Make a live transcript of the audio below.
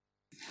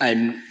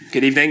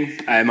Good evening.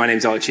 My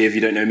name's Archie. If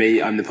you don't know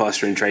me, I'm the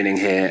pastor in training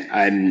here.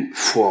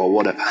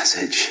 What a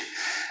passage.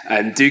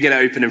 Do get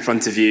it open in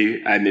front of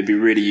you. It'd be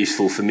really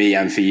useful for me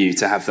and for you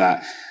to have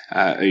that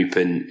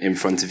open in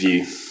front of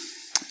you.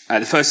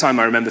 The first time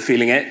I remember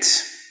feeling it,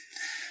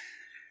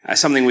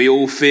 something we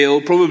all feel,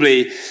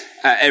 probably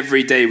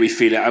every day we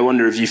feel it. I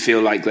wonder if you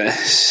feel like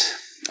this.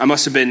 I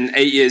must have been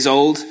 8 years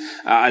old.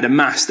 I'd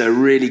amassed a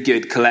really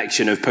good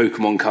collection of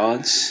Pokemon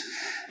cards.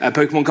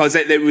 Pokemon cards,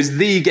 it was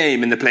the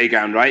game in the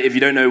playground, right? If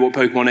you don't know what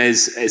Pokemon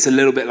is, it's a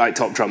little bit like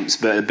Top Trumps,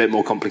 but a bit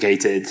more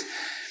complicated.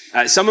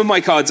 Some of my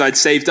cards I'd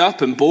saved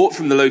up and bought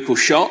from the local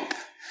shop.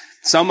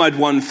 Some I'd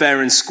won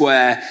fair and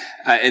square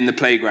in the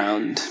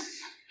playground.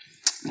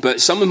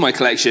 But some of my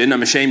collection,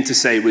 I'm ashamed to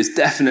say, was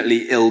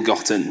definitely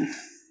ill-gotten.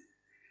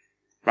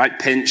 Right?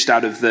 Pinched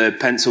out of the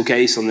pencil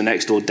case on the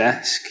next door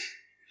desk.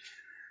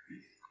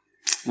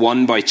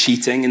 Won by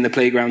cheating in the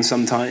playground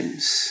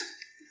sometimes.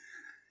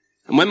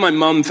 And when my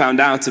mum found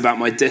out about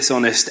my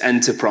dishonest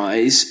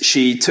enterprise,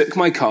 she took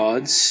my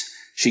cards,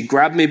 she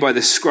grabbed me by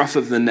the scruff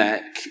of the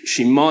neck,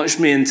 she marched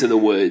me into the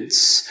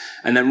woods,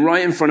 and then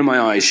right in front of my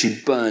eyes,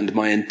 she burned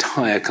my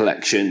entire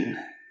collection.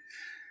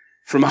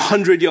 From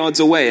 100 yards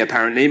away,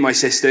 apparently, my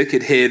sister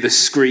could hear the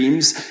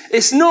screams,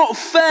 "It's not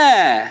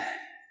fair!"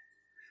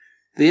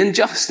 The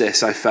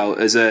injustice I felt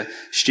as a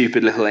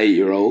stupid little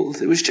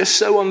 8-year-old, it was just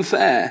so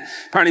unfair.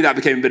 Apparently that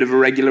became a bit of a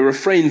regular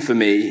refrain for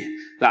me.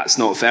 That's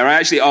not fair. I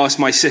actually asked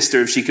my sister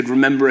if she could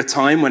remember a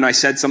time when I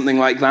said something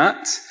like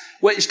that.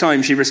 Which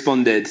time she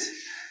responded,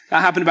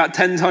 that happened about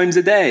 10 times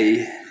a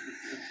day.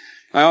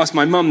 I asked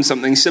my mum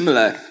something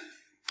similar.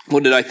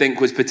 What did I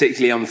think was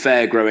particularly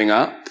unfair growing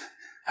up?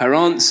 Her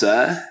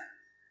answer,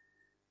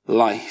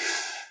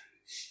 life.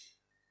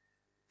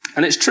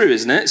 And it's true,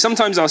 isn't it?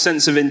 Sometimes our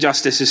sense of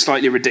injustice is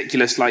slightly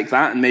ridiculous like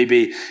that, and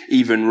maybe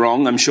even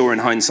wrong. I'm sure in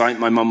hindsight,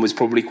 my mum was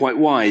probably quite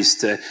wise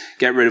to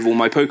get rid of all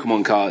my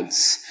Pokemon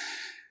cards.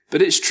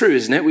 But it's true,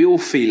 isn't it? We all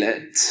feel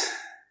it.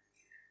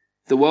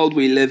 The world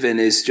we live in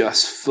is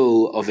just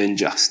full of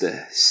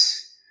injustice.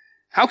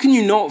 How can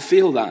you not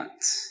feel that?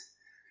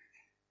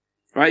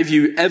 Right? If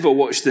you ever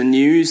watch the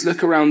news,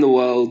 look around the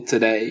world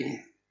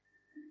today.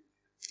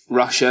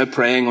 Russia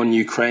preying on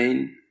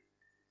Ukraine.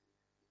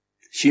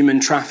 Human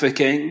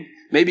trafficking,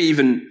 maybe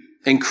even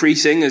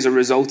increasing as a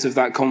result of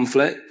that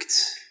conflict.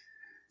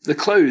 The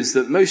clothes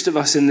that most of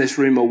us in this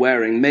room are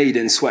wearing made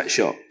in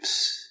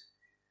sweatshops.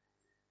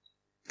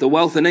 The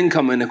wealth and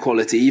income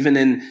inequality, even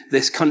in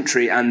this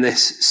country and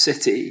this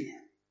city.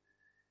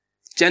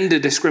 Gender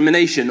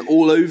discrimination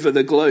all over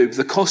the globe.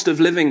 The cost of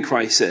living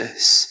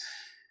crisis.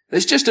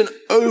 There's just an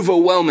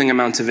overwhelming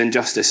amount of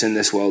injustice in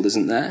this world,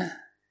 isn't there?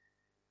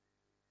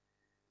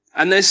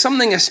 And there's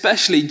something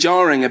especially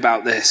jarring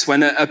about this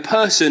when a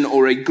person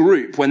or a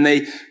group, when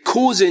they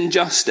cause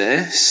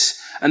injustice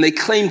and they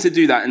claim to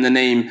do that in the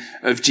name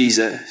of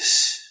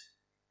Jesus.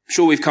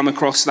 Sure, we've come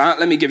across that.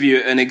 Let me give you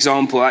an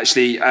example.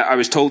 Actually, I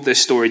was told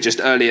this story just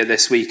earlier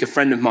this week. A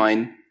friend of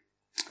mine,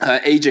 her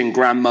aging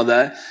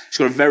grandmother, she's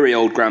got a very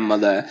old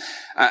grandmother,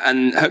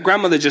 and her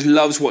grandmother just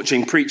loves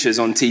watching preachers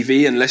on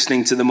TV and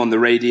listening to them on the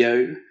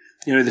radio.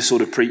 You know, the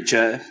sort of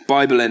preacher,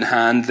 Bible in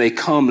hand, they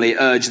calmly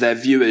urge their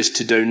viewers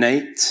to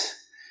donate,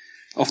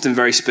 often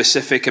very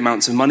specific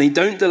amounts of money.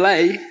 Don't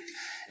delay.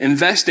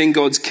 Invest in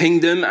God's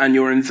kingdom and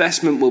your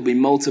investment will be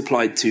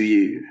multiplied to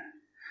you.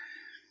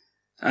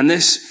 And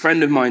this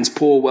friend of mine's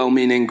poor,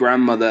 well-meaning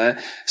grandmother,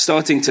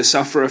 starting to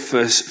suffer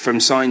from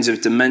signs of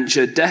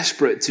dementia,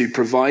 desperate to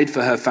provide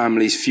for her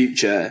family's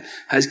future,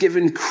 has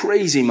given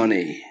crazy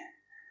money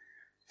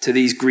to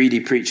these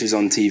greedy preachers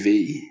on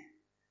TV.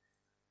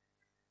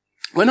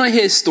 When I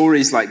hear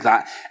stories like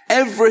that,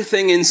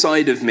 everything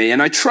inside of me,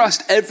 and I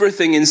trust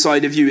everything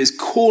inside of you, is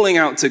calling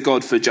out to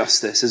God for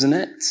justice, isn't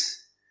it?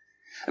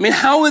 I mean,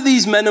 how are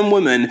these men and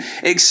women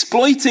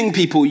exploiting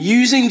people,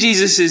 using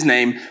Jesus'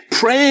 name,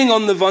 preying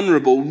on the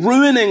vulnerable,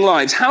 ruining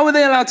lives? How are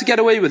they allowed to get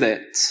away with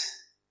it?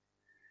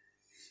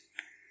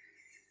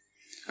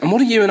 And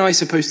what are you and I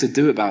supposed to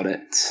do about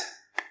it?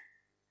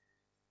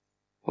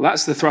 Well,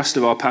 that's the thrust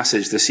of our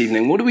passage this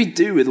evening. What do we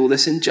do with all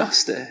this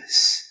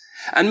injustice?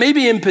 And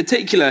maybe in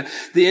particular,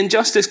 the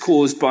injustice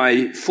caused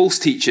by false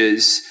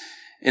teachers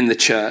in the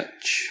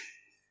church.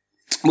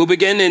 We'll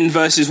begin in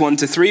verses 1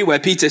 to 3, where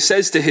Peter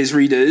says to his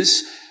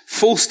readers,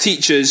 false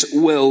teachers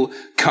will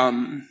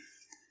come.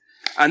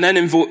 And then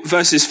in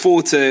verses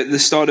 4 to the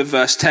start of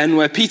verse 10,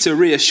 where Peter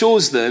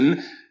reassures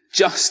them,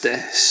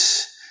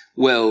 justice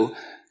will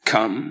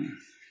come.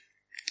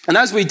 And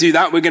as we do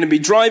that, we're going to be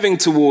driving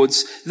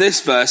towards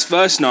this verse,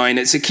 verse 9.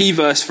 It's a key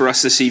verse for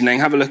us this evening.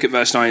 Have a look at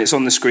verse 9. It's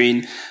on the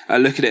screen.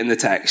 Look at it in the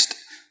text.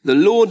 The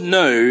Lord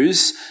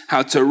knows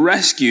how to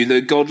rescue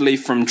the godly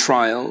from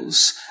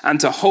trials and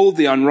to hold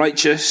the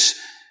unrighteousness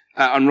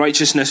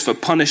for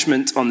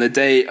punishment on the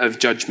day of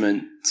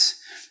judgment.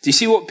 Do you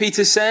see what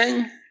Peter's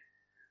saying?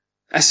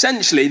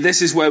 Essentially,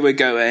 this is where we're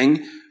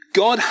going.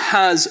 God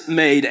has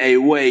made a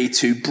way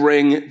to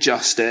bring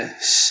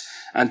justice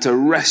and to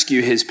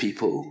rescue his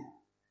people.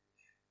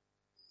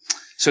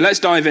 So let's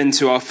dive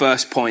into our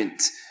first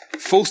point.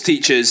 false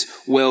teachers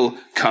will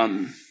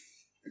come.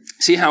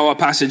 See how our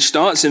passage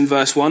starts in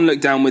verse 1?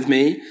 Look down with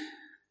me.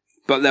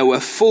 But there were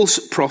false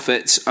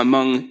prophets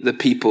among the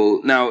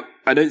people. Now,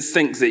 I don't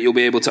think that you'll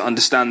be able to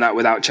understand that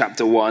without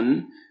chapter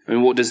 1. I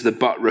mean, what does the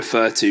but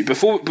refer to?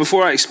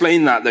 Before I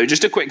explain that, though,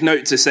 just a quick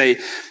note to say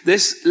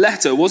this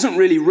letter wasn't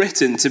really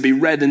written to be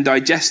read and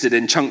digested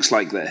in chunks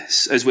like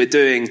this, as we're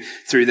doing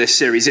through this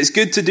series. It's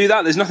good to do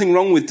that. There's nothing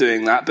wrong with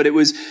doing that, but it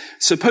was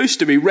supposed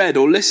to be read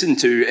or listened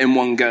to in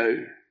one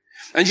go.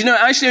 And it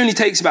actually only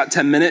takes about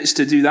 10 minutes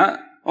to do that.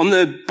 On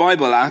the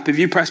Bible app, if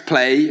you press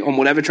play on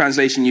whatever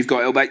translation you've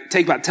got, it'll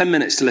take about 10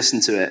 minutes to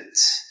listen to it.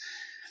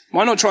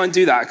 Why not try and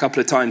do that a couple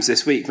of times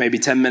this week? Maybe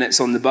 10 minutes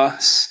on the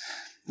bus.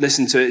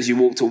 Listen to it as you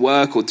walk to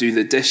work or do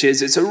the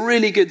dishes. It's a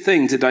really good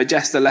thing to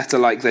digest a letter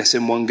like this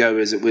in one go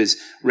as it was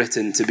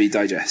written to be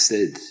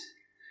digested.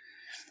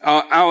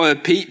 Our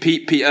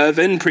Pete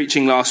Irvin,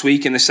 preaching last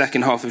week in the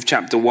second half of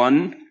chapter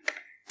 1,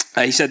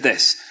 he said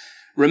this: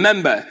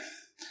 remember,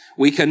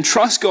 we can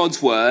trust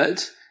God's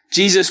word.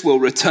 Jesus will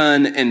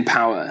return in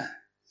power.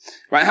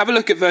 Right, have a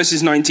look at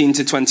verses 19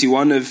 to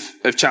 21 of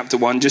chapter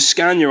 1. Just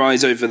scan your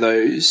eyes over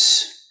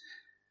those.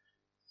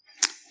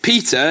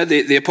 Peter,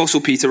 the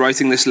Apostle Peter,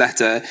 writing this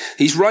letter,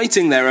 he's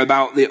writing there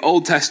about the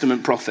Old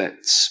Testament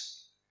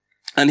prophets.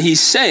 And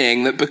he's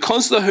saying that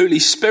because the Holy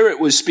Spirit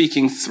was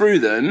speaking through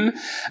them,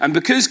 and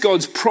because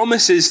God's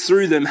promises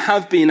through them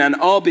have been and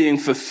are being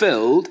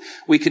fulfilled,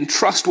 we can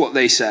trust what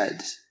they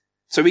said.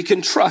 So we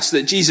can trust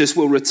that Jesus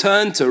will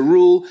return to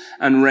rule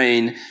and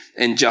reign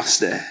in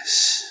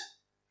justice.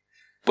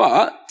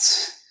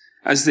 But,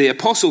 as the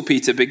Apostle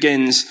Peter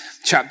begins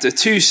chapter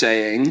 2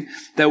 saying,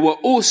 there were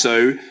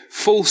also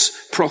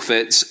false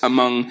prophets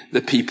among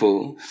the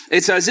people.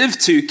 It's as if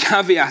to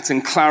caveat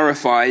and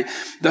clarify,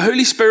 the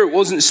Holy Spirit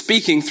wasn't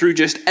speaking through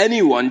just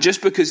anyone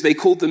just because they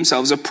called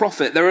themselves a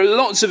prophet. There are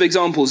lots of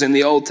examples in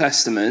the Old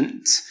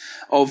Testament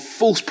of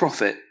false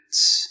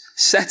prophets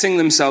setting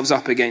themselves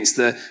up against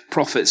the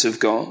prophets of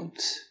God.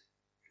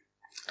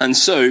 And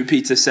so,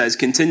 Peter says,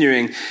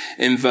 continuing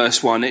in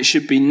verse 1, it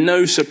should be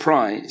no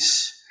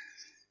surprise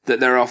that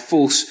there are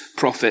false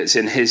prophets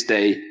in his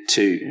day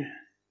too.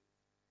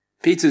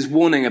 Peter's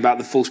warning about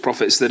the false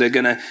prophets that are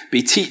going to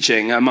be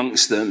teaching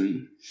amongst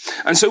them.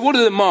 And so what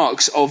are the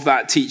marks of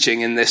that teaching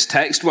in this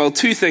text? Well,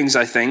 two things,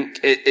 I think.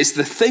 It's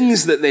the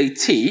things that they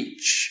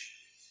teach,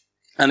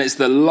 and it's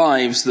the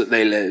lives that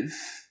they live.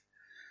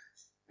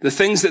 The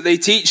things that they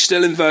teach,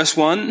 still in verse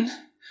 1,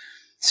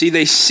 see,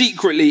 they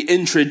secretly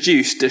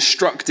introduce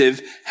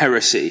destructive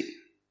heresy.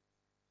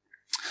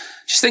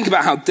 Just think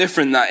about how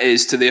different that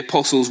is to the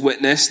apostles'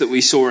 witness that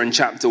we saw in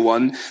chapter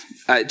 1.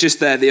 Just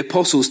there, the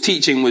apostles'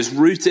 teaching was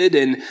rooted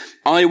in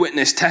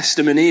eyewitness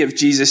testimony of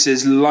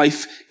Jesus'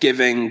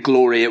 life-giving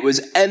glory. It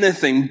was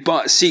anything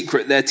but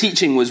secret. Their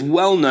teaching was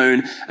well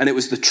known, and it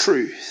was the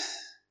truth.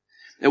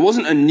 It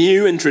wasn't a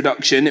new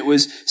introduction. It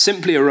was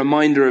simply a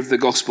reminder of the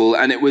gospel,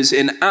 and it was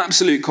in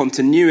absolute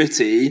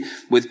continuity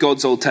with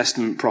God's Old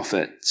Testament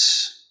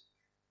prophets.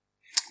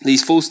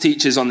 These false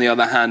teachers, on the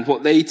other hand,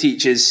 what they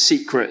teach is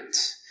secret.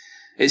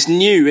 It's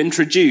new,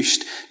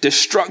 introduced,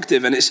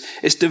 destructive, and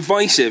it's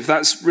divisive.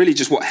 That's really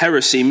just what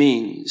heresy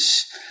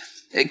means.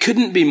 It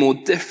couldn't be more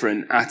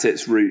different at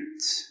its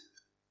root.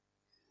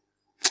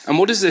 And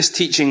what does this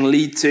teaching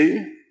lead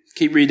to?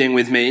 Keep reading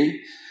with me.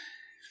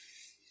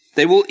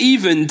 They will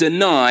even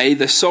deny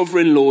the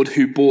sovereign Lord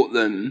who bought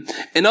them.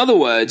 In other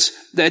words,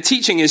 their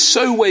teaching is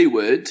so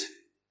wayward,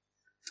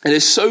 it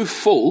is so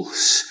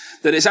false,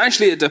 that it's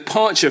actually a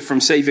departure from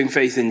saving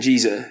faith in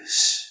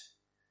Jesus.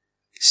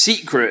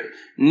 Secret,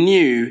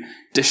 new,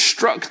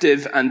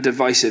 destructive, and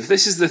divisive.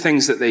 This is the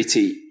things that they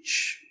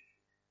teach.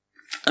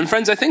 And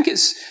friends, I think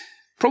it's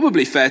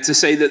probably fair to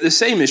say that the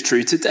same is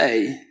true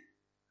today.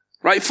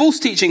 Right? False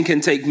teaching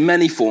can take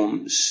many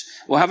forms.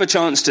 We'll have a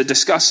chance to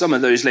discuss some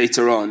of those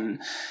later on.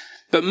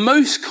 But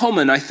most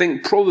common, I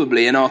think,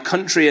 probably in our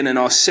country and in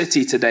our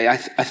city today, I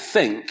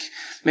think,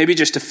 maybe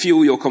just to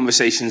fuel your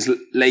conversations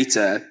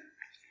later,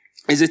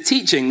 is a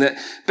teaching that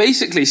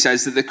basically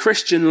says that the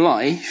Christian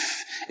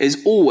life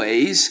is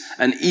always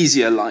an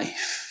easier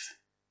life.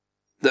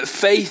 That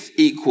faith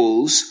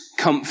equals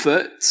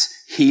comfort,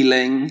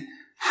 healing,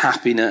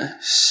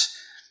 happiness.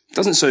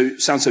 Doesn't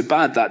sound so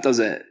bad, that, does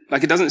it?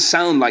 Like, it doesn't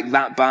sound like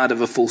that bad of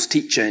a false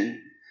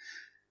teaching.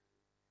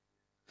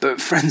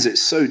 But friends,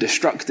 it's so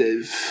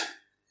destructive.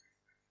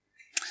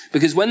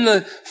 Because when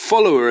the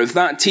follower of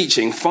that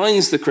teaching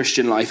finds the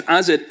Christian life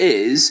as it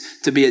is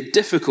to be a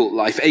difficult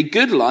life, a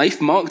good life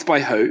marked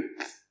by hope,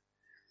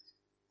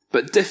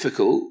 but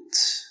difficult,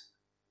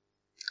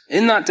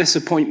 in that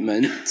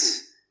disappointment,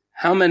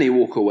 how many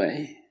walk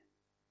away?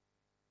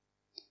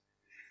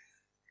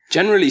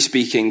 Generally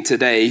speaking,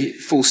 today,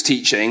 false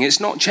teaching, it's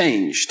not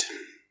changed.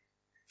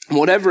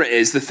 Whatever it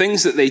is, the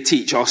things that they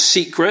teach are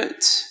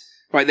secret.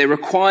 Right, they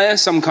require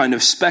some kind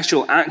of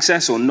special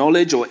access or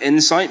knowledge or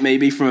insight,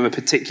 maybe from a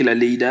particular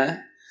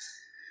leader.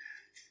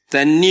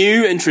 They're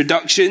new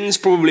introductions,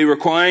 probably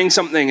requiring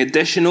something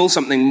additional,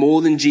 something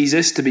more than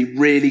Jesus to be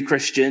really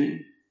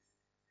Christian.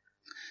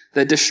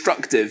 They're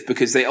destructive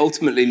because they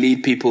ultimately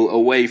lead people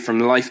away from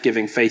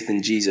life-giving faith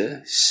in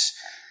Jesus.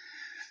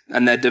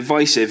 And they're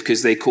divisive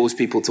because they cause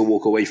people to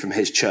walk away from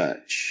his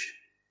church.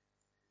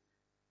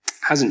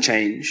 Hasn't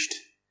changed.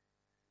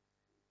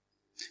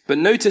 But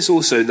notice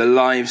also the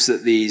lives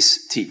that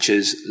these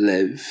teachers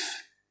live.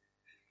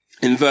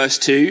 In verse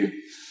 2,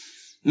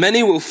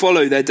 many will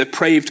follow their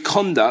depraved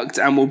conduct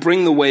and will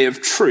bring the way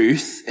of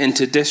truth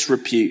into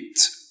disrepute.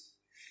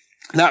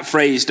 That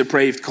phrase,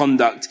 depraved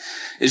conduct,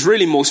 is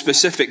really more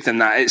specific than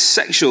that. It's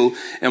sexual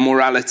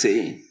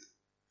immorality,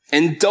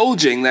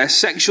 indulging their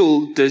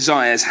sexual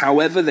desires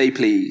however they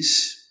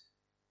please.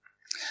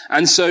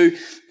 And so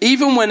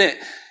even when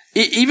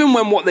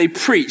what they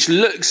preach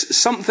looks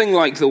something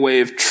like the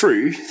way of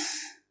truth,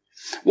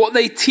 what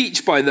they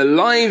teach by the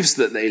lives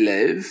that they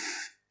live,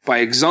 by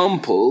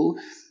example,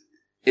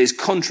 is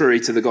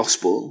contrary to the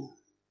gospel.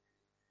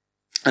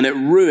 And it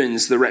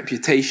ruins the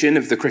reputation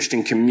of the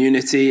Christian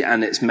community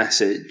and its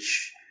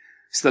message.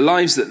 It's the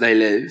lives that they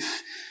live.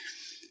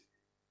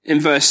 In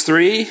verse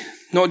 3,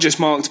 not just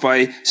marked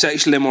by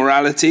sexual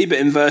immorality, but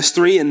in verse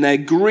 3, in their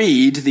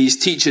greed, these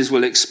teachers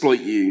will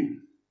exploit you.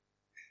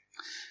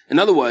 In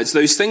other words,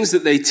 those things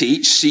that they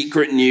teach,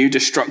 secret, new,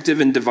 destructive,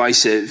 and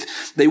divisive,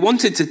 they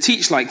wanted to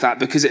teach like that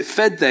because it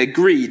fed their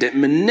greed. It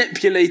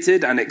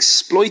manipulated and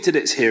exploited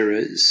its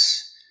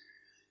hearers.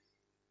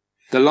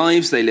 The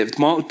lives they lived,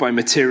 marked by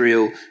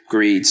material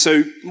greed.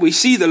 So we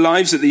see the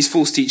lives that these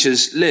false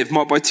teachers live,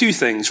 marked by two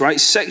things, right?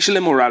 Sexual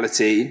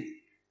immorality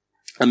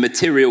and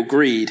material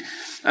greed.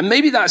 And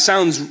maybe that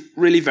sounds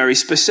really very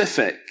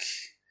specific.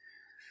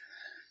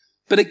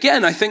 But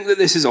again, I think that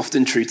this is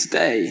often true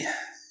today.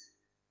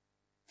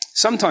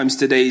 Sometimes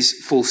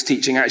today's false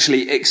teaching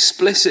actually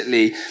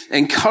explicitly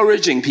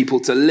encouraging people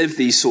to live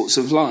these sorts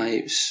of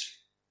lives,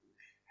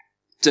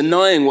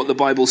 denying what the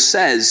Bible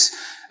says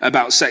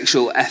about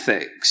sexual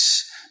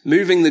ethics,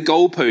 moving the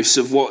goalposts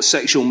of what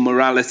sexual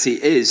morality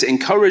is,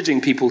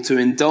 encouraging people to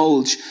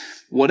indulge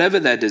whatever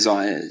their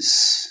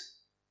desires.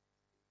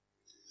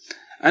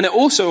 And it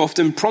also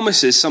often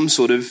promises some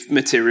sort of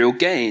material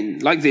gain.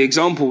 Like the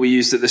example we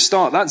used at the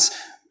start, that's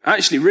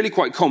actually really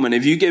quite common.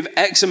 If you give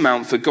X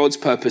amount for God's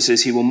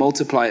purposes, he will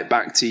multiply it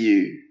back to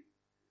you.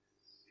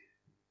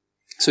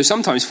 So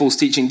sometimes false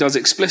teaching does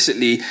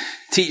explicitly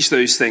teach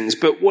those things,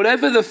 but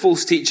whatever the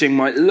false teaching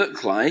might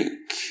look like,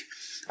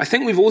 I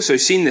think we've also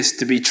seen this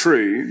to be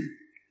true.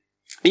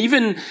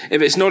 Even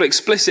if it's not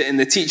explicit in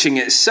the teaching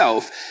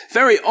itself,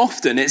 very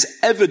often it's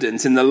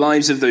evident in the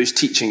lives of those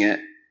teaching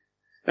it.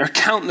 There are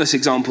countless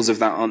examples of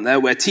that, aren't there,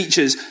 where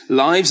teachers'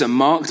 lives are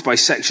marked by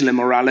sexual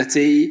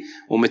immorality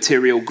or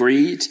material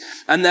greed,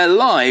 and their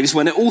lives,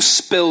 when it all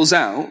spills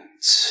out,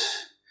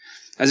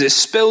 as it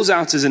spills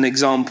out as an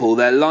example,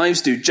 their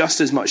lives do just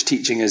as much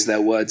teaching as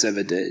their words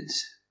ever did.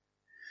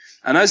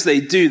 And as they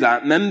do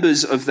that,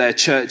 members of their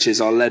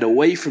churches are led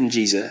away from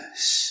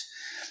Jesus.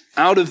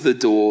 Out of the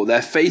door,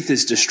 their faith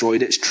is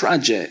destroyed. It's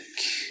tragic.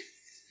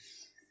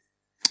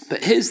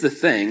 But here's the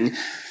thing.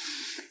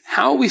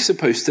 How are we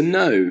supposed to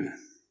know?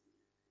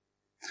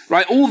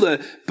 Right, all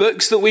the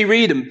books that we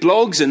read and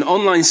blogs and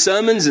online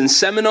sermons and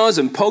seminars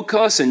and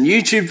podcasts and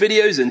YouTube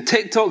videos and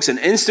TikToks and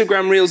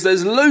Instagram reels,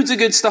 there's loads of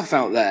good stuff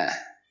out there.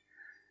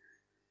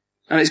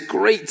 And it's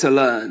great to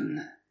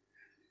learn.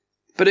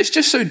 But it's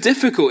just so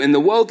difficult in the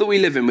world that we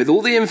live in with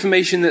all the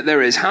information that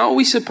there is. How are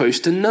we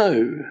supposed to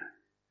know?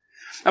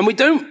 And we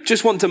don't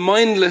just want to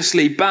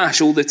mindlessly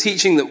bash all the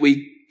teaching that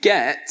we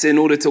get in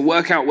order to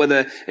work out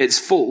whether it's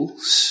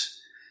false.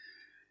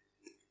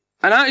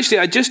 And actually,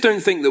 I just don't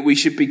think that we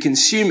should be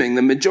consuming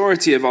the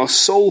majority of our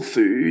soul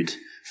food,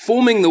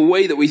 forming the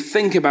way that we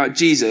think about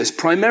Jesus,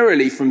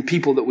 primarily from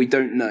people that we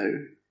don't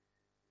know.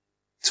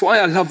 It's why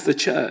I love the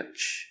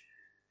church.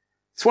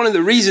 It's one of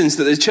the reasons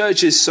that the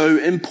church is so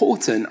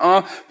important.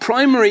 Our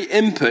primary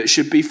input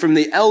should be from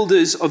the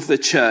elders of the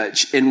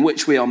church in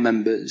which we are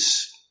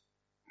members,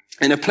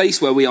 in a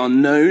place where we are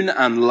known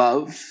and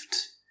loved,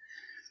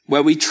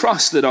 where we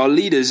trust that our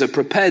leaders are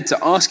prepared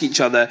to ask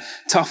each other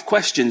tough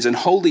questions and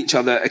hold each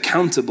other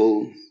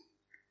accountable,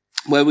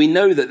 where we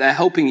know that they're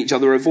helping each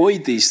other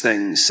avoid these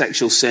things,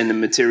 sexual sin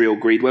and material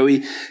greed, where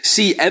we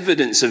see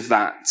evidence of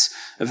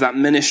that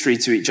ministry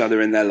to each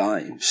other in their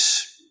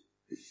lives.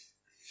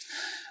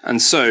 And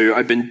so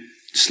I've been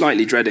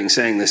slightly dreading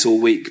saying this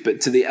all week,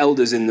 but to the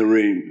elders in the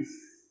room,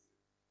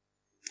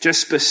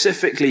 just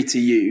specifically to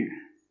you,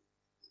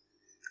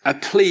 a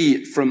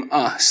plea from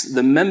us,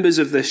 the members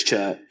of this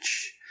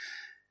church,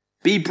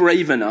 be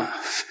brave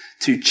enough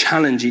to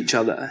challenge each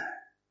other.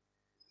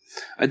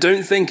 I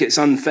don't think it's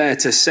unfair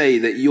to say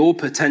that your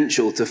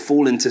potential to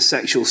fall into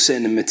sexual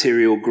sin and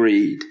material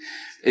greed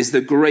is the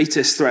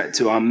greatest threat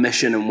to our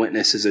mission and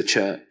witness as a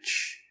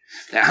church.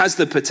 It has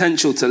the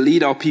potential to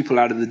lead our people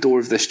out of the door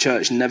of this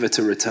church, never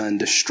to return,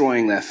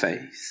 destroying their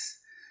faith.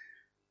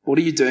 What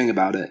are you doing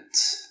about it?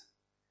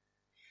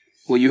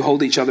 Will you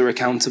hold each other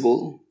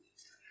accountable?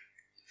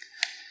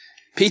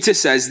 Peter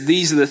says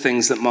these are the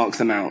things that mark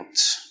them out.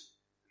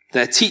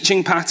 Their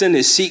teaching pattern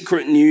is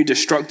secret, new,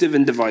 destructive,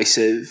 and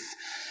divisive.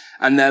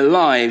 and their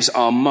lives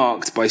are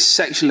marked by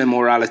sexual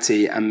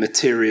immorality and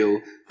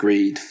material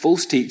greed.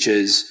 False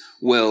teachers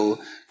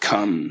will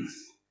come.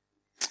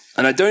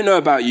 And I don't know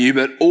about you,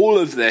 but all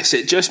of this,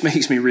 it just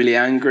makes me really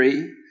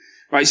angry.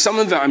 Right? Some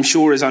of it I'm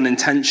sure is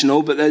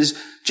unintentional, but there's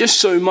just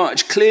so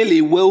much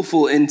clearly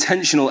willful,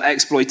 intentional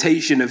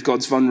exploitation of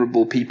God's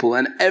vulnerable people,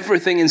 and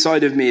everything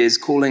inside of me is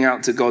calling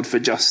out to God for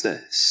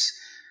justice.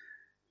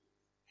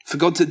 For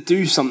God to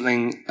do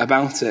something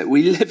about it.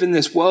 We live in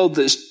this world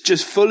that's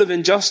just full of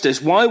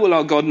injustice. Why will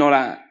our God not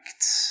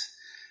act?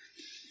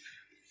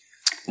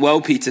 Well,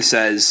 Peter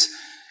says,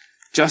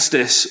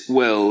 justice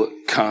will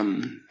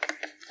come.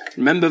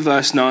 Remember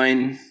verse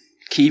 9,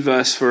 key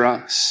verse for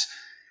us.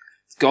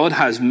 God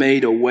has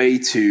made a way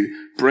to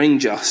bring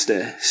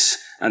justice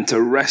and to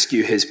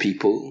rescue his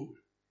people.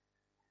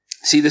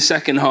 See the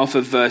second half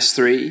of verse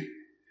 3?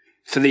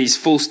 For these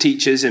false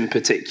teachers in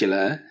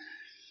particular,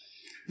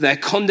 their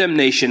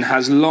condemnation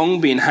has long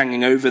been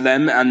hanging over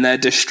them, and their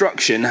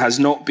destruction has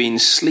not been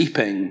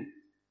sleeping.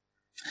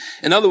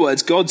 In other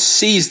words, God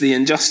sees the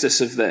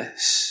injustice of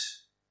this,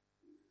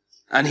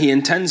 and he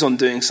intends on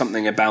doing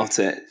something about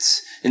it.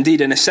 Indeed,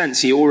 in a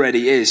sense, he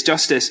already is.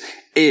 Justice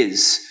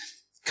is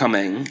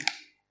coming.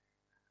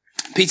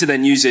 Peter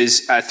then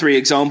uses three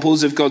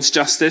examples of God's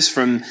justice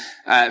from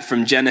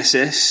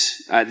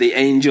Genesis, the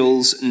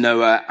angels,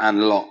 Noah,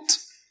 and Lot.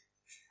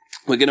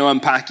 We're going to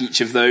unpack each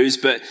of those,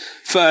 but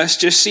first,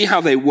 just see how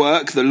they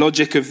work, the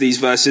logic of these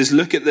verses.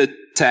 Look at the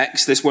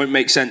text. This won't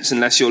make sense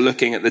unless you're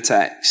looking at the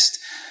text.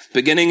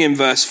 Beginning in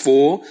verse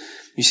 4,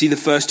 you see the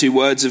first two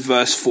words of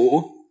verse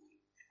 4,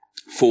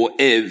 for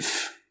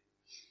if.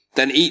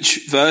 Then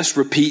each verse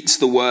repeats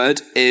the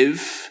word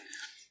if.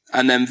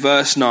 And then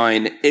verse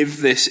 9, if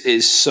this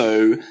is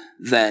so,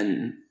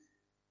 then.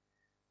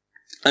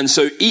 And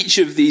so each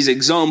of these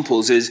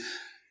examples is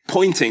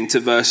pointing to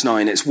verse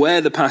 9. It's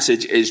where the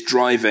passage is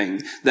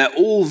driving. They're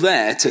all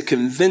there to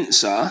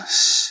convince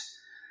us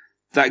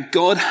that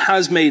God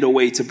has made a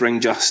way to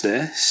bring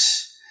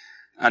justice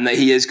and that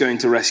he is going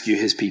to rescue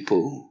his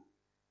people.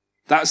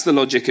 That's the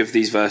logic of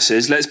these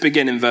verses. Let's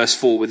begin in verse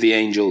 4 with the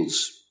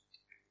angels.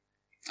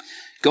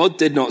 God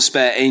did not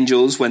spare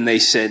angels when they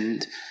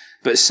sinned,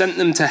 but sent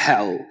them to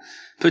hell,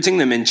 putting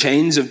them in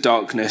chains of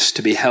darkness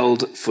to be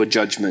held for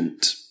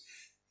judgment.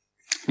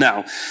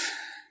 Now,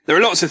 there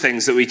are lots of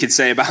things that we could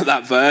say about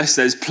that verse.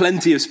 There's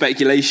plenty of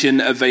speculation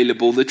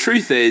available. The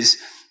truth is,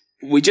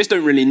 we just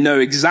don't really know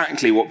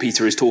exactly what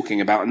Peter is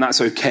talking about, and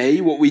that's okay.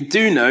 What we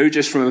do know,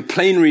 just from a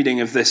plain reading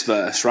of this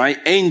verse, right?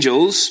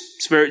 Angels,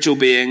 spiritual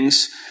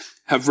beings,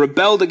 have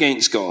rebelled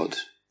against God.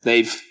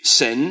 They've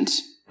sinned,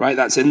 right?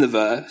 That's in the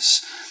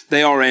verse.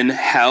 They are in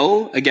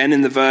hell, again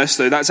in the verse,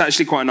 though that's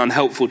actually quite an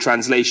unhelpful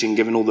translation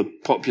given all the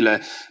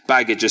popular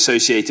baggage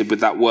associated with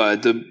that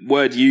word. The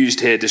word used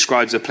here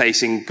describes a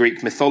place in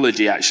Greek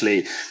mythology,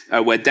 actually,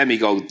 where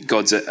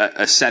demigods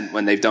are sent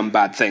when they've done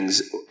bad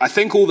things. I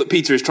think all that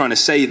Peter is trying to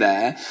say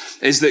there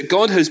is that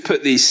God has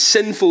put these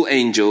sinful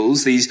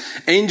angels, these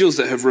angels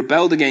that have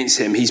rebelled against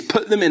him, he's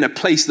put them in a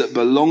place that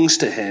belongs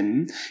to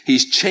him.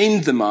 He's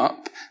chained them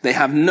up. They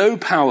have no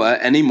power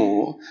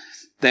anymore.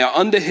 They are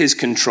under his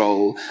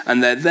control,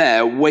 and they're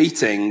there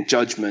waiting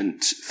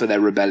judgment for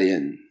their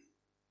rebellion.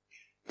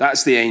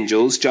 That's the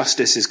angels.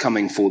 Justice is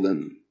coming for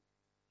them.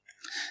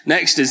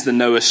 Next is the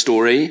Noah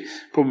story,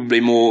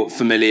 probably more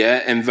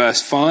familiar, in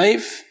verse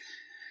 5.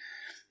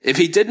 If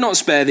he did not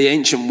spare the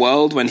ancient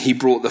world when he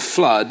brought the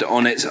flood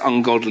on its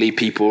ungodly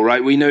people,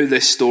 right? We know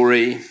this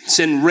story.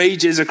 Sin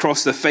rages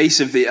across the face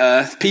of the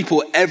earth.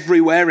 People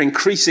everywhere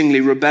increasingly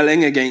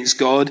rebelling against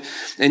God.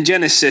 In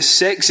Genesis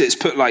 6, it's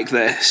put like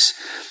this.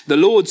 The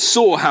Lord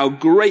saw how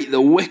great the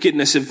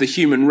wickedness of the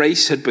human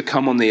race had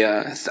become on the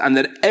earth, and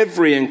that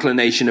every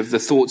inclination of the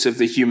thoughts of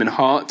the human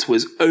heart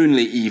was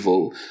only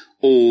evil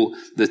all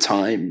the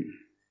time.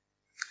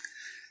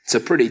 It's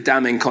a pretty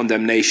damning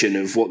condemnation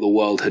of what the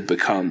world had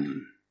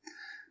become.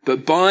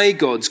 But by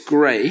God's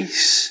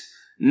grace,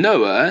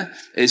 Noah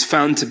is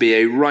found to be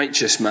a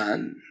righteous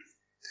man.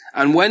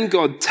 And when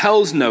God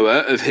tells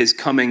Noah of his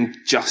coming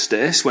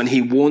justice, when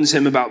he warns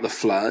him about the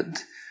flood,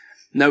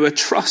 Noah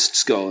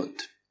trusts God.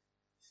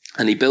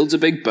 And he builds a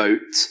big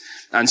boat.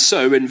 And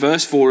so in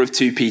verse 4 of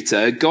 2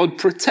 Peter, God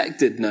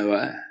protected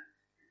Noah.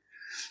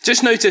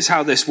 Just notice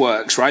how this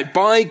works, right?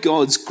 By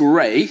God's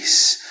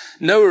grace,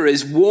 Noah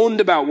is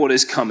warned about what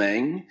is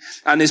coming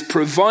and is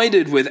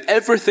provided with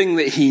everything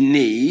that he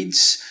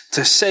needs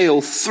to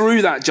sail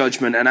through that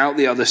judgment and out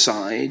the other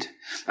side.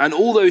 And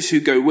all those who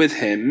go with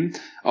him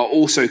are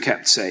also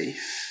kept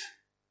safe.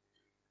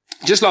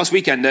 Just last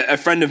weekend, a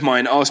friend of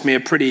mine asked me a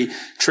pretty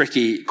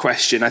tricky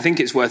question. I think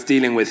it's worth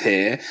dealing with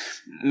here.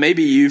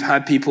 Maybe you've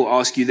had people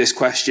ask you this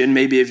question.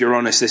 Maybe if you're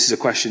honest, this is a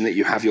question that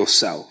you have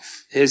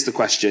yourself. Here's the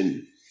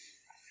question.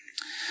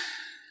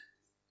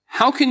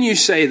 How can you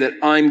say that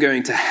I'm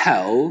going to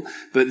hell,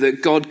 but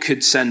that God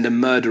could send a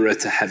murderer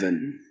to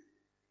heaven?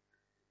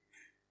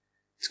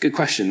 It's a good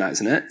question, that,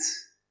 isn't it?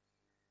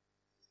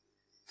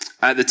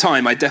 At the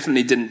time, I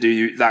definitely didn't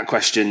do that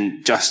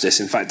question justice.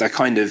 In fact, I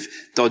kind of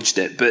dodged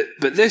it. But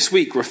this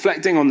week,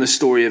 reflecting on the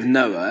story of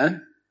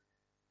Noah,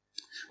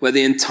 where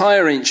the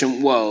entire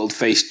ancient world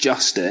faced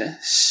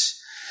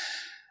justice.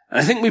 And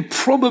I think we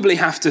probably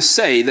have to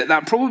say that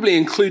that probably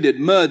included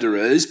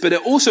murderers, but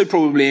it also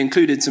probably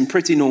included some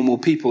pretty normal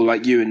people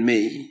like you and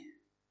me.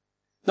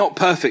 Not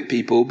perfect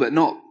people, but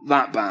not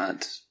that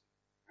bad.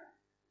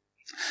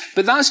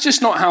 But that's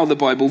just not how the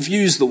Bible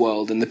views the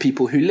world and the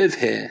people who live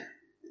here.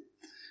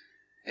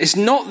 It's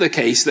not the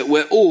case that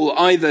we're all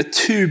either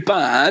too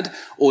bad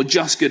or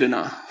just good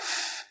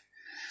enough.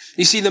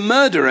 You see, the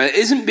murderer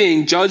isn't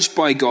being judged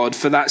by God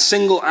for that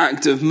single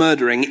act of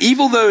murdering.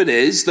 Evil though it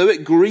is, though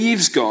it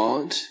grieves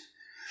God,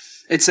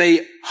 it's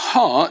a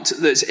heart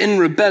that's in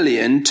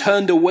rebellion,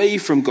 turned away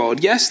from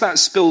God. Yes,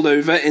 that's spilled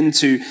over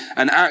into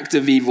an act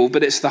of evil,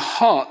 but it's the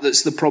heart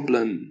that's the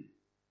problem.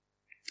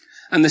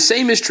 And the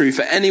same is true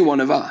for any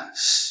one of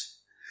us.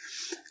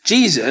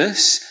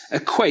 Jesus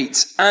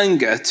equates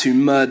anger to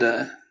murder.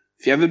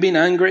 Have you ever been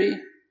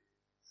angry?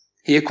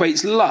 He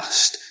equates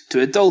lust to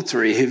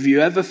adultery. Have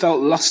you ever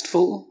felt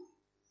lustful?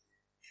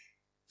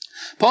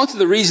 Part of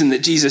the reason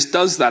that Jesus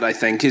does that, I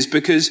think, is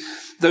because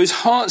those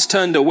hearts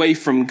turned away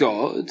from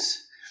God,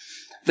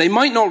 they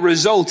might not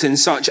result in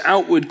such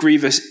outward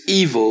grievous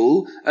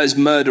evil as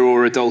murder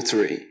or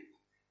adultery.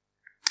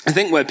 I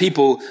think where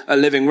people are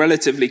living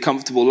relatively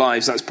comfortable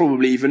lives, that's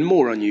probably even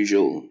more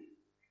unusual.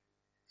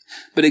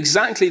 But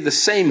exactly the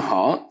same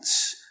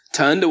hearts,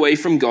 turned away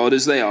from God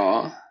as they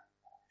are,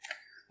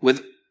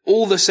 with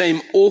all the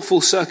same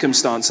awful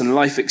circumstance and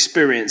life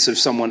experience of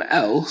someone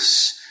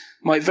else,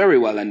 might very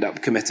well end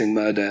up committing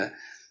murder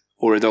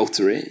or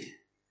adultery.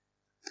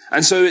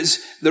 And so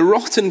it's the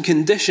rotten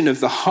condition of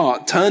the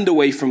heart turned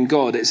away from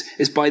God.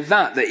 It's by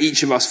that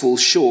each of us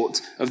falls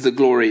short of the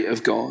glory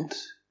of God.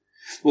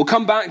 We'll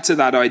come back to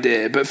that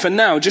idea, but for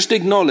now, just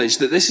acknowledge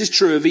that this is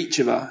true of each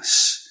of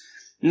us.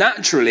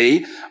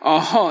 Naturally,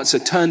 our hearts are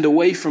turned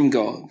away from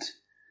God,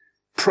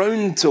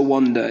 prone to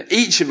wander,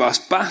 each of us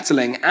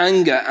battling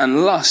anger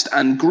and lust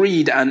and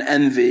greed and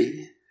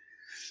envy.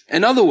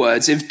 In other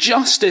words, if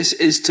justice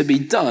is to be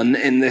done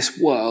in this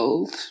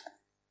world,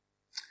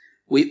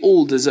 we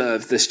all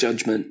deserve this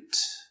judgment.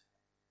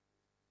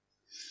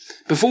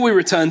 Before we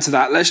return to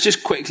that, let's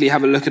just quickly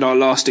have a look at our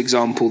last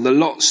example, the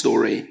Lot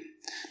story.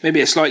 Maybe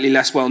a slightly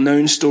less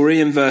well-known story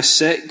in verse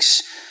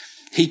 6.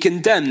 He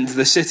condemned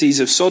the cities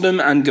of Sodom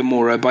and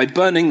Gomorrah by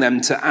burning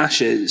them to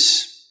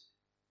ashes.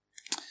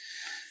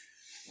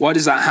 Why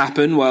does that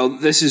happen? Well,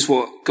 this is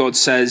what God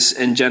says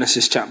in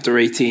Genesis chapter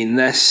 18.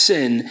 Their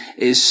sin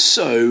is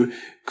so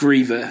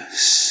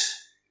grievous.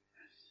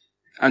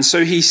 And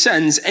so he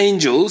sends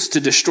angels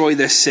to destroy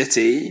this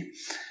city.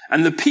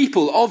 And the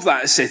people of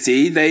that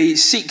city, they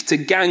seek to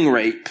gang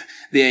rape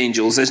the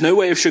angels. There's no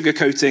way of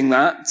sugarcoating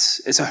that.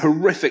 It's a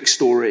horrific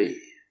story.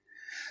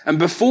 And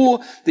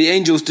before the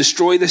angels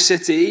destroy the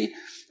city,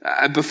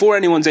 before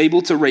anyone's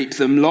able to rape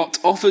them, Lot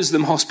offers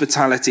them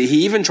hospitality.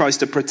 He even tries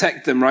to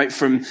protect them, right,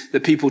 from the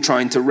people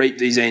trying to rape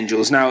these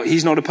angels. Now,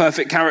 he's not a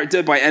perfect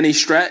character by any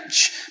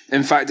stretch.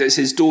 In fact, it's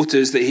his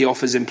daughters that he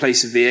offers in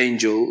place of the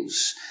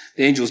angels.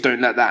 The angels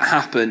don't let that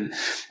happen.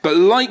 But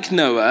like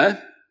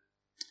Noah,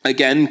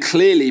 again,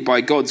 clearly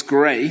by God's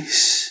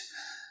grace,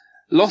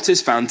 Lot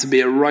is found to be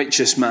a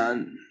righteous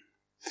man.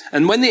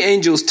 And when the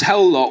angels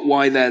tell Lot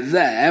why they're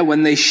there,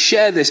 when they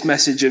share this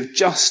message of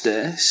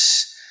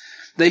justice,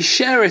 they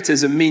share it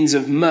as a means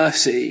of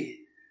mercy,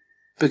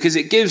 because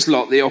it gives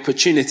Lot the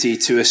opportunity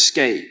to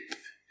escape.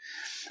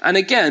 And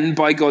again,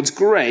 by God's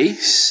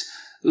grace,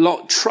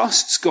 Lot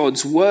trusts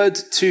God's word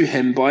to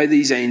him by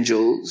these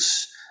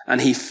angels,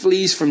 and he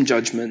flees from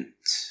judgment.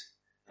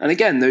 And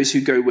again, those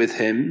who go with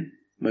him,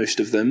 most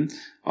of them,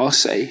 are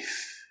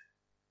safe.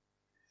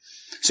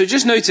 So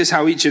just notice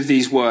how each of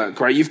these work,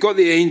 right? You've got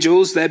the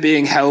angels, they're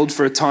being held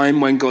for a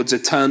time when God's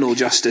eternal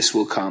justice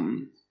will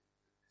come.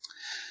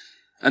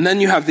 And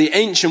then you have the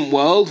ancient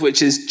world, which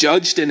is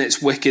judged in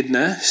its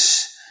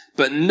wickedness,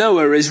 but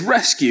Noah is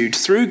rescued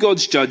through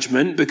God's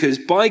judgment because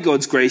by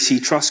God's grace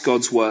he trusts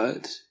God's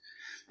word,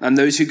 and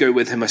those who go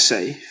with him are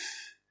safe.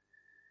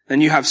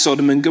 Then you have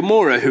Sodom and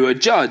Gomorrah, who are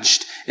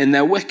judged in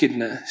their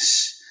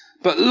wickedness,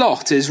 but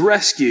Lot is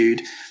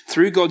rescued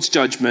through God's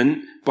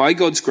judgment by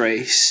God's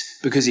grace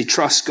because he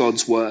trusts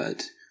God's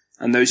word,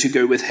 and those who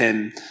go with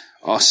him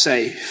are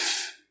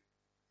safe.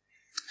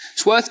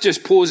 It's worth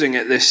just pausing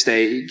at this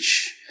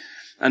stage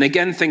and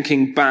again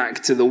thinking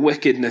back to the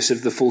wickedness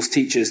of the false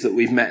teachers that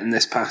we've met in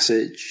this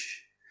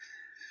passage.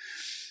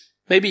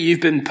 Maybe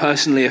you've been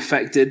personally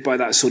affected by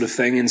that sort of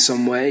thing in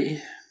some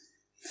way,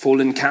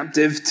 fallen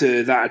captive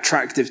to that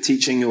attractive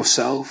teaching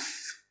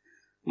yourself.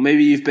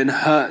 Maybe you've been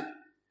hurt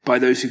by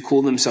those who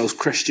call themselves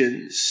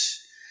Christians,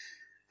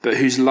 but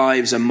whose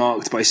lives are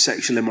marked by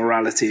sexual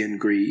immorality and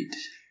greed.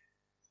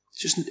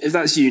 Just, if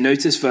that's you,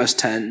 notice verse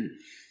 10.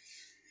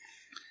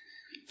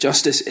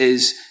 Justice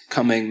is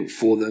coming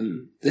for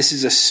them. This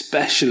is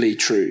especially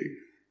true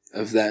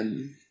of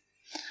them.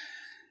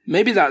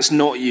 Maybe that's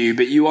not you,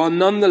 but you are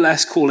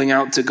nonetheless calling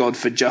out to God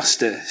for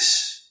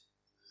justice.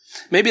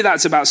 Maybe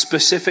that's about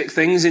specific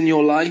things in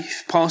your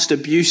life, past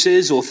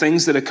abuses or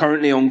things that are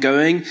currently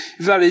ongoing.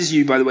 If that is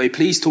you, by the way,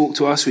 please talk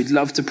to us. We'd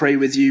love to pray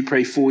with you,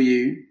 pray for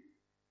you.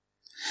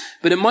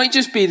 But it might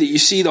just be that you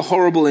see the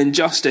horrible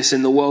injustice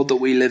in the world that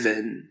we live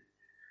in.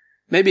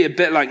 Maybe a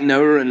bit like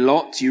Noah and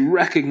Lot, you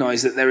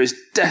recognize that there is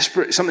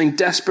something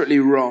desperately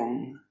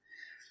wrong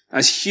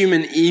as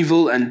human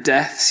evil and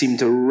death seem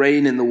to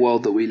reign in the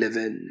world that we live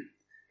in.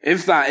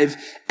 If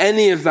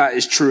any of that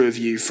is true of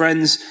you,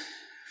 friends,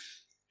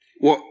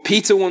 what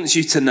Peter wants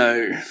you to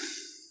know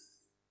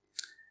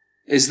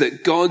is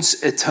that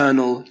God's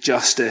eternal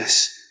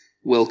justice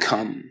will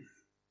come.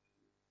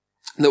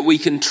 That we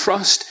can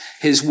trust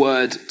his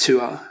word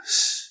to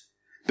us.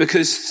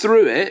 Because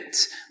through it,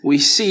 we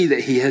see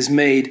that he has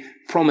made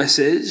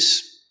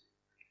promises.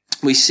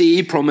 We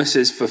see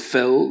promises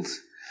fulfilled.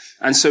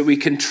 And so we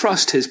can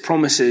trust his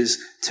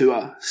promises to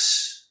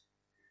us.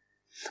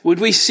 Would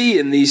we see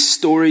in these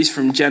stories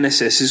from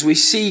Genesis, as we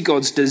see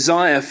God's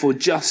desire for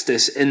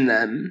justice in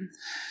them,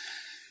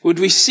 would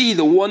we see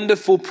the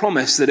wonderful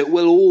promise that it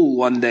will all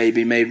one day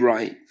be made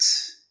right?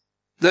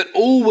 That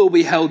all will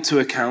be held to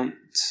account?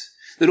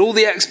 That all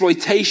the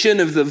exploitation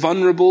of the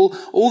vulnerable,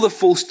 all the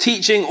false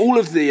teaching, all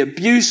of the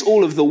abuse,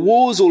 all of the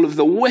wars, all of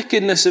the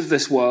wickedness of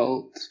this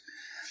world,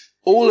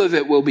 all of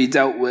it will be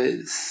dealt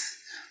with.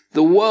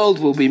 The world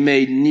will be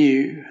made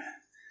new.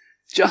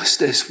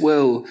 Justice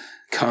will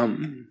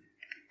come.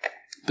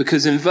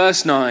 Because in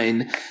verse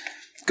 9,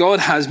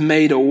 God has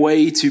made a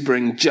way to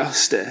bring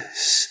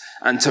justice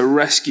and to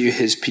rescue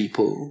his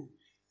people.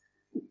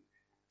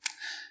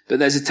 But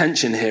there's a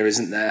tension here,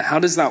 isn't there? How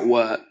does that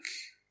work?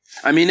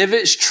 I mean, if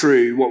it's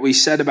true what we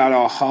said about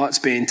our hearts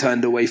being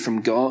turned away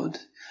from God,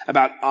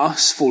 about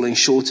us falling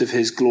short of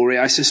his glory,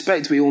 I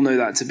suspect we all know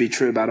that to be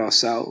true about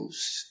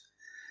ourselves.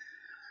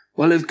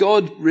 Well, if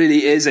God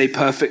really is a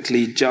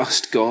perfectly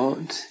just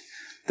God,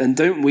 then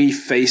don't we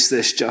face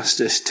this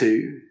justice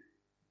too?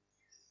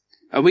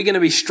 Are we going to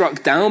be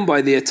struck down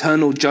by the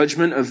eternal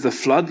judgment of the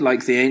flood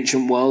like the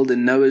ancient world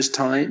in Noah's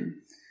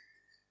time?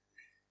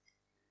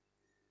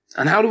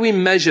 And how do we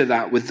measure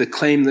that with the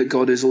claim that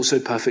God is also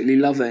perfectly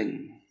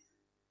loving?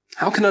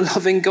 How can a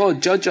loving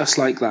God judge us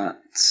like that?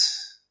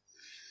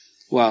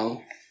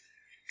 Well,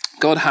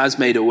 God has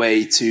made a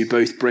way to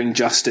both bring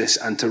justice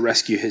and to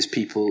rescue his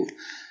people.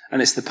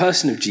 And it's the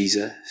person of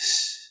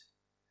Jesus.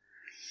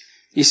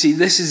 You see,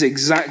 this is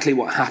exactly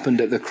what happened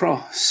at the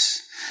cross.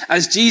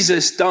 As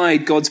Jesus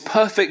died, God's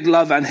perfect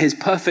love and his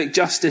perfect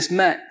justice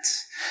met.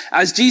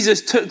 As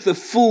Jesus took the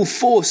full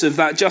force of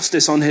that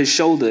justice on his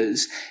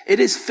shoulders,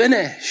 it is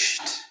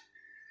finished.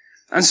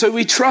 And so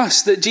we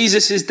trust that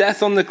Jesus'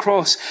 death on the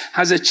cross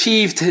has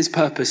achieved his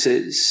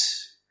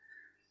purposes,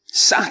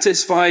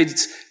 satisfied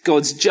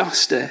God's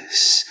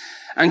justice,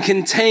 and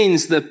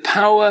contains the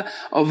power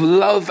of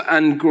love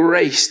and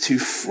grace to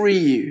free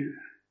you,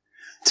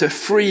 to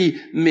free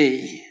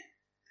me,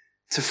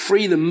 to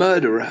free the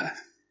murderer,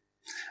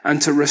 and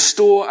to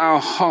restore our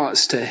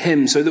hearts to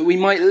him so that we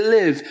might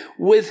live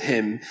with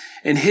him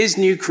in his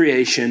new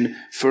creation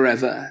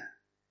forever.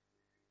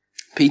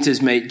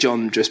 Peter's mate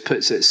John just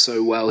puts it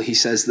so well. He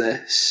says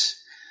this,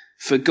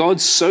 "For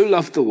God so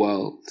loved the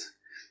world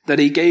that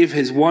he gave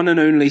his one and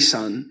only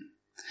Son,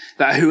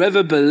 that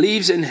whoever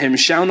believes in him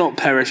shall not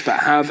perish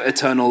but have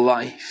eternal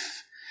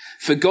life.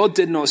 For God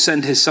did not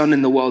send his Son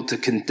in the world to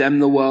condemn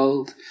the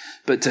world,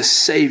 but to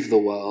save the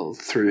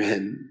world through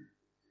him."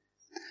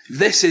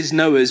 This is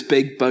Noah's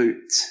big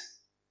boat,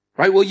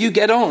 right? Well, you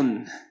get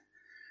on.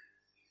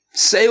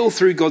 Sail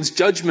through God's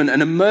judgment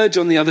and emerge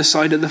on the other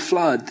side of the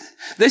flood.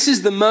 This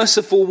is the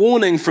merciful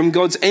warning from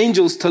God's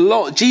angels to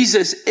Lot.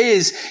 Jesus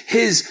is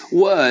his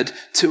word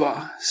to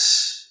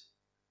us.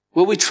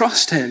 Will we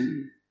trust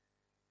him?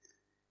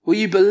 Will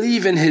you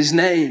believe in his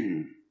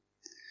name?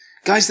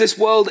 Guys, this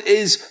world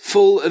is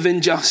full of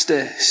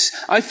injustice.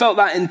 I felt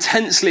that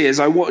intensely as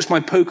I watched my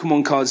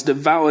Pokemon cards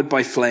devoured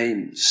by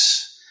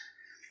flames.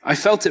 I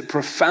felt it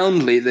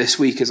profoundly this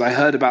week as I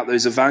heard about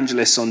those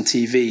evangelists on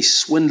TV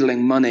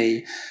swindling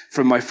money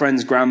from my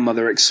friend's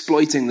grandmother,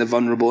 exploiting the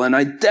vulnerable, and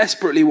I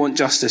desperately want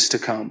justice to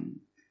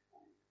come.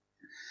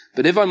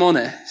 But if I'm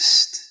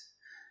honest,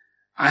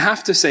 I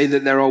have to say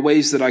that there are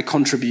ways that I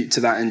contribute to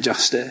that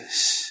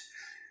injustice.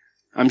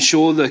 I'm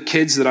sure the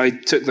kids that I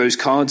took those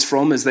cards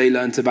from as they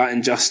learnt about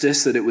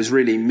injustice, that it was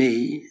really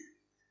me.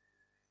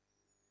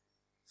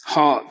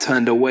 Heart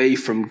turned away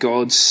from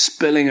God,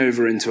 spilling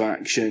over into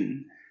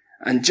action.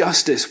 And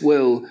justice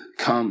will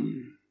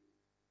come.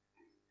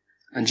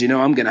 And you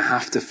know, I'm going to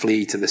have to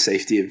flee to the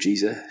safety of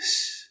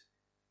Jesus.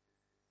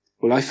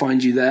 Will I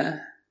find you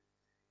there?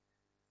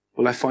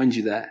 Will I find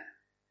you there?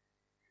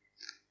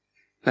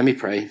 Let me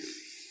pray.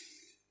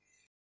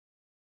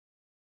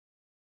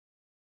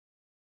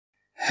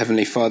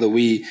 Heavenly Father,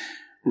 we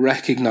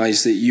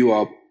recognize that you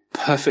are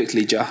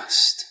perfectly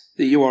just,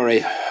 that you are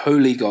a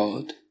holy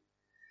God.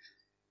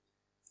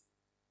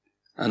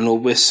 And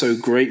Lord, we're so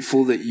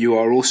grateful that you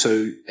are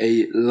also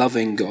a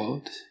loving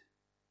God.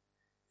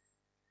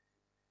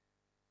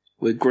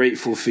 We're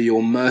grateful for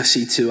your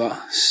mercy to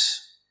us.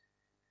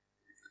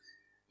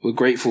 We're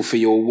grateful for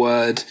your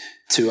word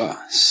to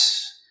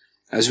us.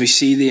 As we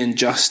see the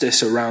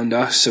injustice around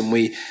us and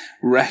we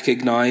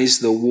recognize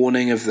the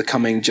warning of the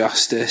coming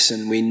justice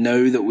and we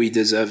know that we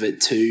deserve it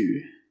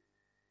too.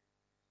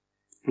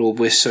 Lord,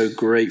 we're so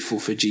grateful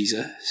for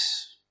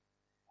Jesus.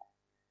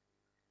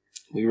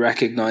 We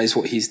recognize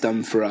what he's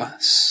done for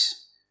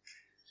us.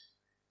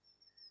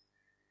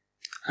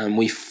 And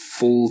we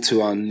fall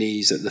to our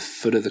knees at the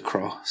foot of the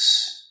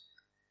cross,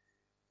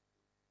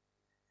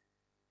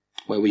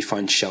 where we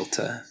find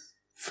shelter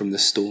from the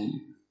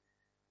storm.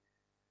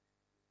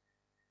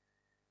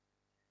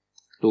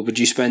 Lord, would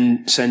you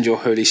send your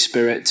Holy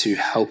Spirit to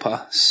help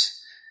us,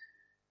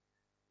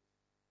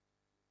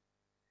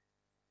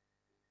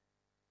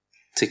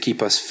 to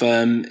keep us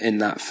firm in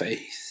that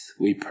faith,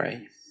 we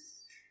pray.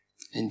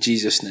 In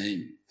Jesus'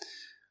 name,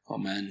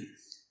 amen.